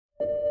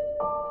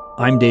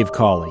I'm Dave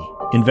Cawley,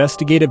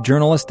 investigative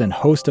journalist and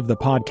host of the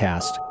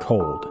podcast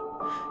Cold.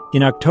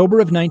 In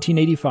October of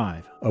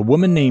 1985, a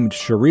woman named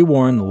Cherie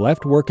Warren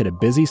left work at a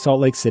busy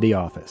Salt Lake City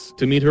office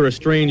to meet her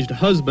estranged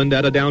husband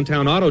at a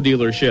downtown auto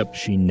dealership.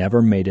 She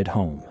never made it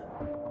home.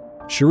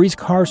 Cherie's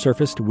car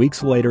surfaced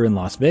weeks later in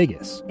Las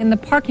Vegas. In the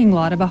parking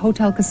lot of a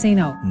hotel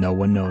casino. No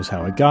one knows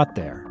how it got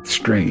there.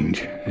 Strange.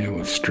 It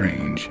was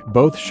strange.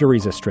 Both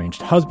Cherie's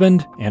estranged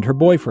husband and her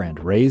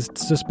boyfriend raised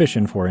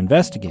suspicion for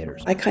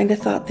investigators. I kind of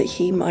thought that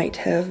he might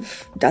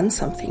have done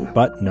something.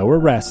 But no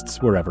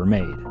arrests were ever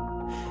made.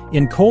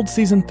 In Cold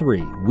Season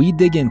 3, we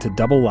dig into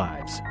double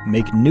lives,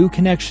 make new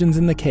connections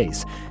in the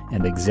case,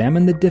 and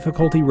examine the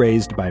difficulty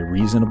raised by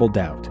reasonable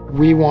doubt.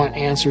 We want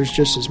answers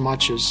just as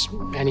much as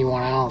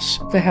anyone else.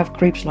 They have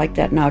creeps like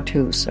that now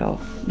too,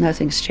 so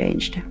nothing's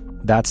changed.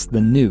 That's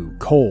the new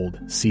Cold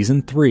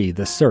Season 3,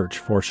 The Search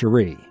for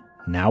Cherie,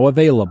 now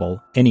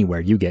available anywhere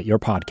you get your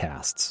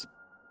podcasts.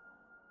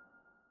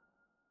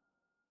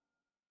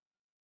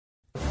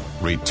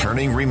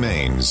 Returning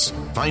Remains,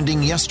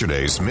 Finding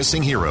Yesterday's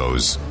Missing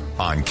Heroes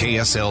on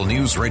KSL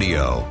News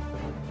Radio.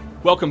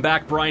 Welcome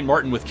back. Brian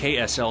Martin with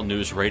KSL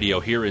News Radio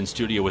here in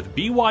studio with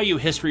BYU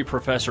history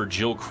professor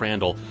Jill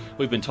Crandall.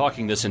 We've been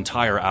talking this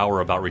entire hour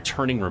about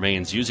returning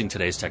remains using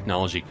today's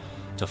technology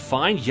to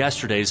find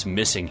yesterday's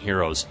missing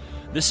heroes.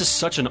 This is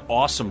such an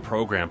awesome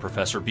program,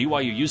 Professor.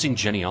 BYU using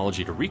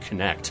genealogy to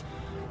reconnect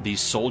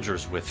these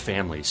soldiers with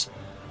families.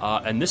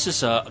 And this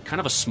is a kind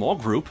of a small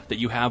group that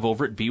you have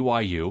over at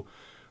BYU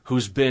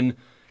who's been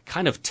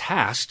kind of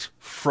tasked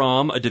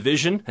from a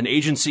division, an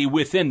agency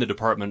within the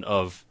Department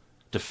of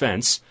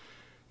Defense,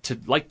 to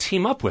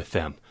team up with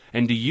them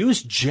and to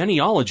use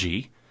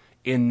genealogy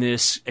in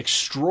this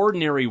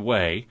extraordinary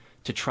way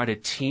to try to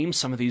team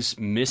some of these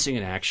missing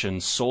in action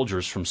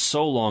soldiers from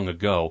so long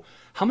ago.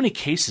 How many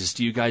cases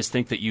do you guys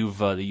think that you've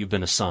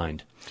been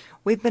assigned?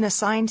 We've been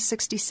assigned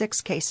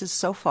 66 cases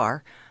so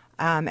far,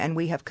 and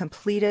we have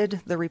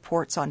completed the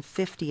reports on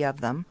 50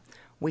 of them.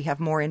 We have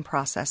more in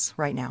process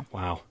right now.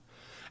 Wow.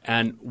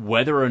 And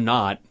whether or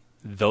not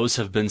those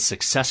have been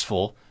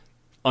successful,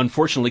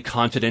 unfortunately,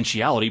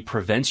 confidentiality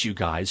prevents you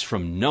guys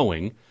from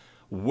knowing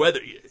whether,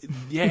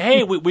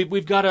 hey,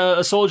 we've got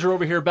a soldier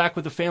over here back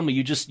with the family.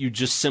 You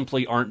just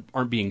simply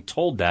aren't being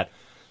told that,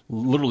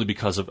 literally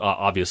because of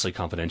obviously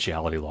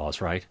confidentiality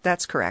laws, right?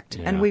 That's correct,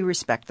 yeah. And we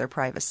respect their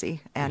privacy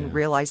and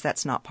realize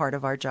that's not part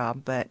of our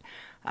job, but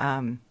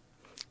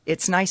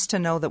it's nice to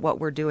know that what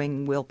we're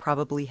doing will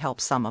probably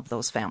help some of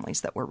those families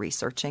that we're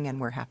researching,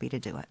 and we're happy to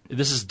do it.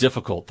 This is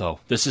difficult,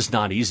 though. This is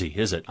not easy,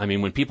 is it? I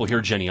mean, when people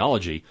hear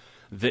genealogy,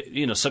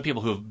 some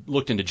people who have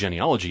looked into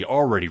genealogy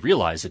already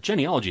realize that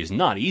genealogy is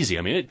not easy.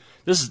 I mean,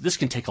 this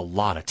can take a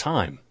lot of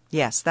time.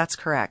 Yes, that's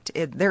correct.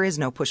 There is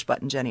no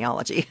push-button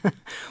genealogy.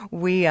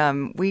 We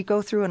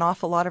go through an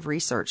awful lot of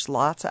research,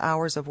 lots of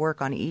hours of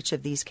work on each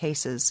of these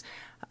cases,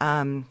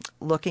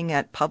 looking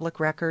at public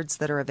records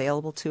that are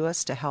available to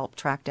us to help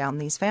track down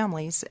these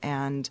families,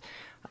 and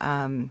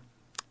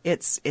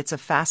it's a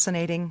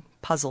fascinating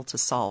puzzle to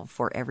solve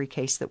for every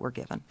case that we're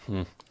given.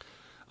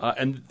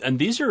 And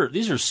these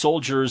are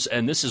soldiers,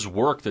 and this is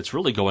work that's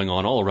really going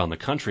on all around the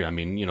country. I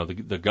mean,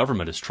 the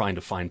government is trying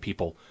to find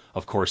people,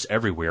 of course,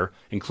 everywhere,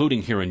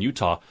 including here in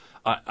Utah.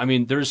 I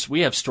mean,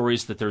 we have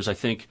stories that there's, I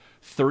think,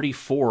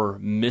 34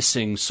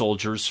 missing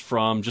soldiers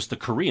from just the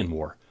Korean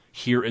War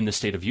here in the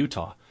state of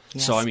Utah.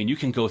 Yes. So, I mean, you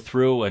can go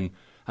through and,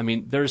 I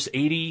mean, there's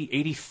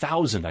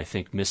 80,000, I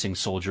think, missing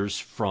soldiers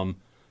from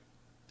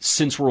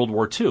since World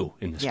War II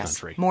in this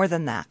country. More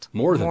than that.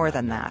 More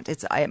than that.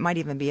 It might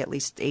even be at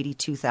least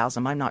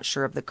 82,000. I'm not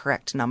sure of the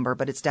correct number,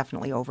 but it's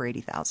definitely over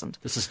 80,000.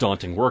 This is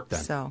daunting work, then.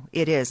 So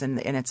it is, and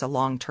it's a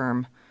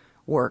long-term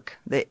work.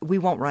 We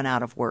won't run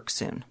out of work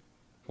soon.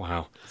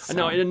 Wow. So.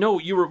 No,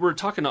 we were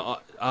talking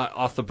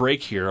off the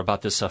break here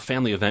about this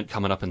family event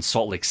coming up in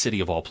Salt Lake City,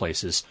 of all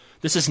places.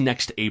 This is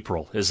next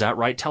April. Is that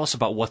right? Tell us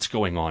about what's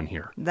going on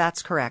here.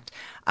 That's correct.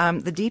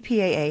 The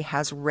DPAA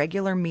has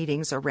regular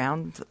meetings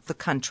around the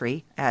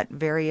country at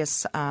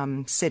various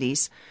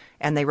cities,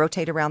 and they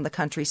rotate around the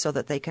country so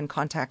that they can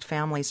contact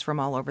families from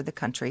all over the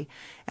country.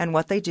 And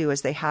what they do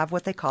is they have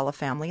what they call a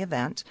family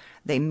event.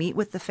 They meet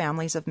with the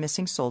families of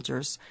missing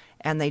soldiers,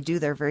 and they do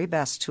their very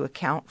best to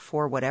account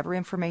for whatever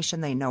information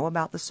they know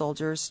about the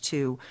soldiers,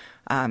 to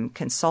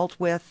consult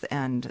with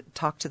and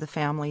talk to the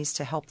families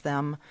to help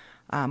them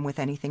with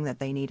anything that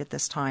they need at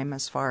this time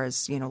as far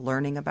as,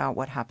 learning about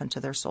what happened to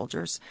their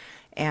soldiers.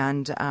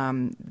 And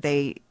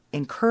they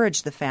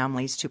encourage the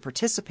families to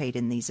participate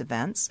in these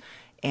events.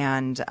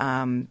 And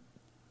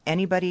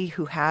anybody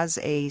who has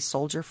a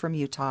soldier from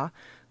Utah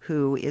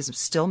who is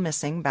still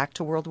missing back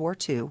to World War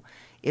II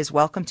is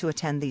welcome to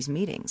attend these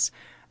meetings.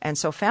 And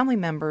so family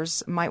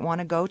members might want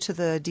to go to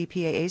the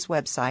DPAA's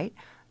website.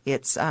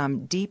 It's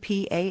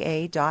dpaa.mil.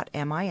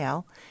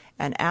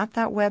 And at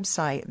that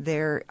website,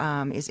 there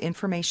is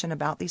information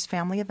about these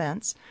family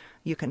events.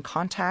 You can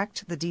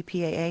contact the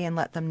DPAA and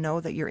let them know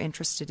that you're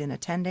interested in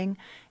attending,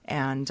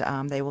 and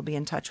they will be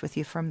in touch with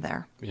you from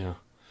there. Yeah.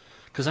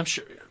 Because I'm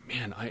sure,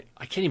 man,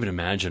 I can't even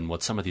imagine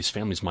what some of these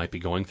families might be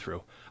going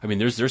through. I mean,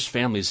 there's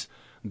families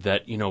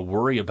that,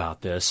 worry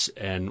about this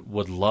and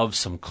would love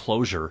some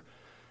closure,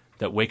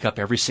 that wake up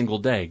every single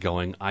day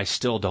going, I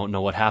still don't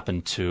know what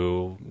happened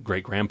to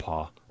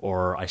great-grandpa,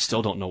 or I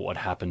still don't know what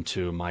happened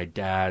to my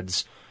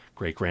dad's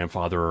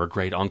great-grandfather or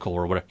great-uncle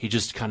or whatever. He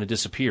just kind of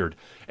disappeared.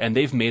 And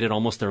they've made it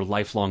almost their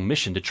lifelong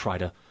mission to try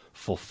to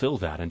fulfill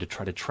that and to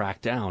try to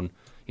track down,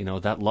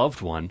 that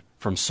loved one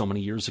from so many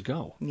years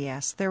ago.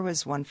 Yes, there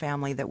was one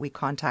family that we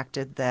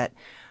contacted that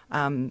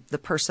the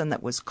person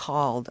that was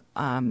called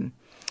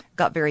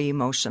got very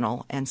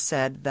emotional and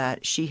said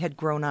that she had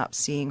grown up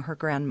seeing her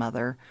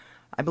grandmother,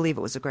 I believe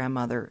it was a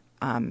grandmother,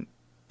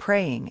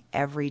 praying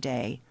every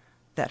day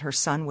that her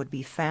son would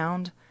be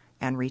found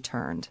and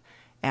returned.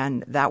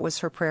 And that was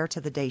her prayer to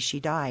the day she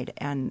died.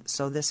 And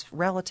so this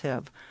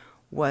relative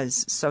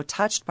was so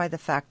touched by the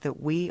fact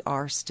that we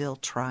are still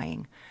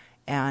trying.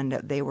 And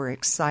they were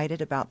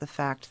excited about the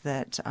fact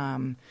that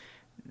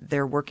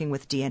they're working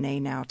with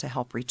DNA now to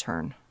help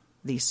return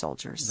these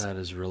soldiers. That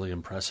is really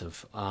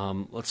impressive.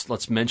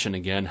 Let's mention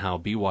again how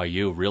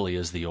BYU really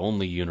is the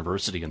only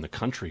university in the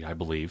country, I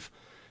believe,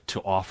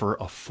 to offer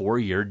a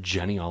 4-year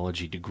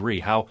genealogy degree.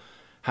 How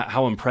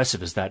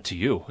impressive is that to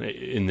you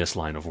in this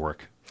line of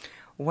work?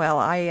 Well,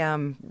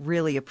 I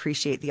really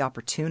appreciate the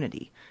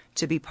opportunity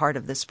to be part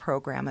of this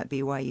program at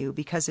BYU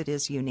because it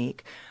is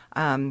unique.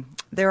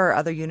 There are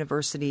other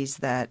universities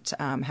that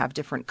have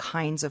different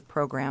kinds of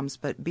programs,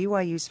 but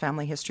BYU's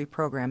Family History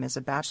program is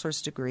a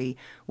bachelor's degree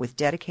with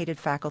dedicated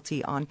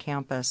faculty on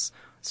campus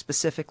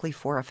specifically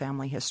for a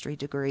family history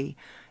degree.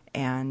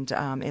 And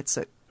it's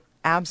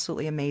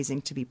absolutely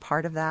amazing to be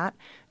part of that,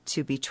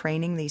 to be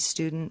training these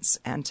students,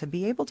 and to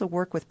be able to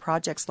work with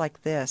projects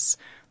like this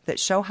that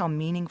show how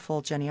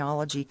meaningful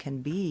genealogy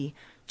can be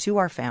to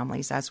our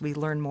families as we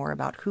learn more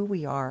about who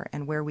we are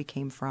and where we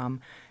came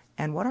from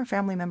and what our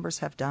family members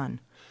have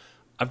done.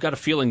 I've got a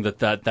feeling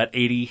that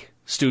 80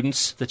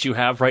 students that you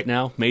have right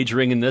now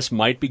majoring in this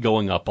might be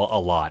going up a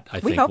lot, I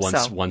think,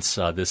 once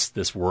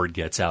this word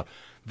gets out.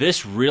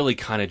 This really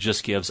kind of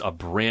just gives a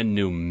brand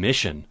new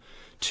mission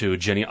to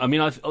genealogy. I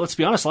mean, let's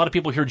be honest, a lot of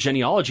people hear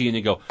genealogy and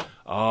they go,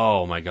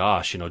 oh my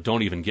gosh,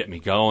 don't even get me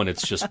going.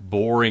 It's just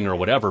boring or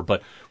whatever.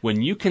 But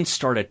when you can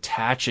start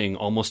attaching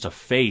almost a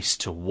face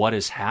to what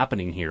is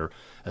happening here,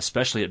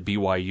 especially at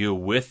BYU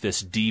with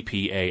this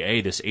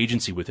DPAA, this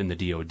agency within the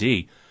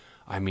DOD,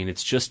 I mean,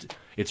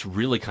 it's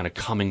really kind of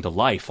coming to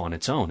life on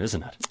its own,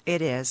 isn't it?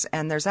 It is.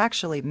 And there's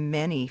actually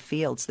many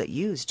fields that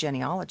use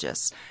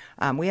genealogists.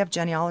 We have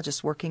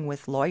genealogists working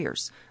with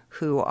lawyers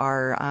who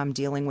are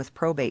dealing with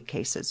probate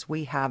cases.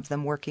 We have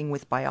them working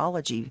with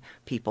biology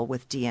people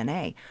with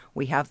DNA.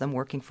 We have them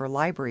working for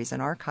libraries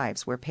and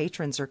archives where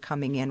patrons are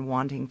coming in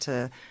wanting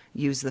to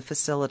use the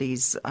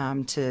facilities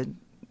to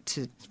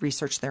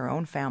research their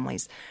own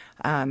families.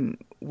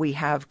 We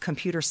have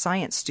computer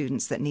science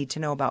students that need to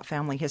know about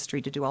family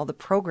history to do all the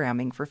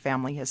programming for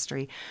family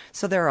history.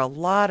 So there are a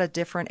lot of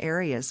different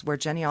areas where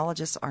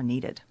genealogists are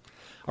needed.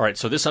 All right,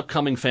 so this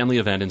upcoming family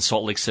event in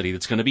Salt Lake City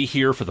that's going to be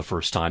here for the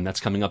first time, that's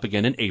coming up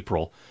again in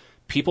April.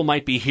 People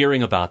might be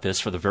hearing about this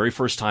for the very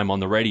first time on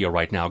the radio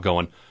right now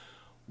going,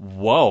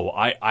 whoa,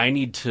 I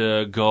need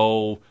to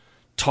go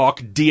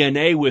talk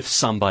DNA with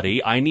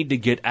somebody. I need to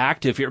get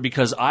active here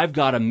because I've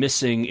got a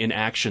missing in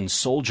action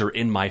soldier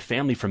in my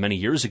family from many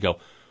years ago.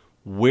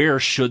 Where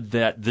should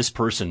this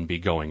person be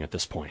going at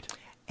this point?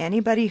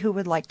 Anybody who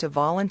would like to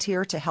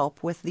volunteer to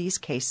help with these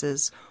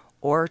cases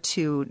or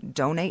to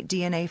donate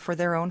DNA for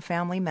their own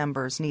family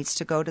members needs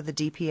to go to the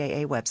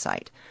DPAA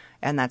website,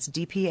 and that's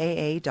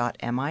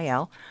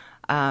dpaa.mil.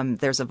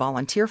 There's a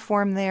volunteer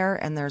form there,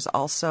 and there's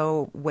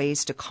also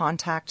ways to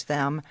contact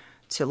them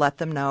to let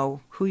them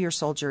know who your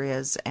soldier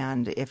is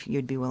and if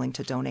you'd be willing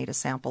to donate a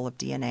sample of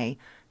DNA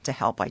to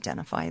help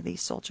identify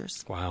these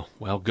soldiers. Wow.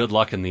 Well, good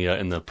luck in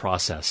the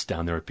process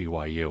down there at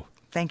BYU.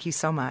 Thank you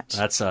so much.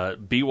 That's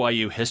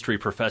BYU history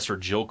professor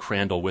Jill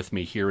Crandall with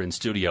me here in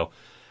studio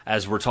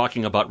as we're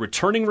talking about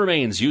returning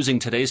remains using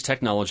today's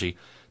technology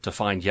to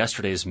find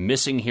yesterday's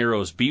missing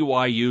heroes.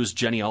 BYU's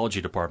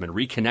genealogy department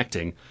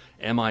reconnecting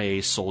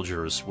MIA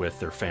soldiers with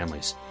their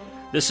families.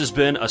 This has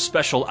been a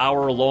special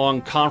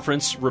hour-long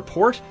conference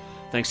report.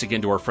 Thanks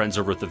again to our friends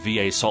over at the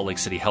VA Salt Lake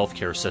City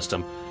Healthcare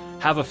System.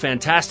 Have a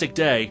fantastic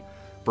day.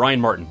 Brian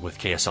Martin with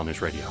KSL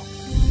News Radio.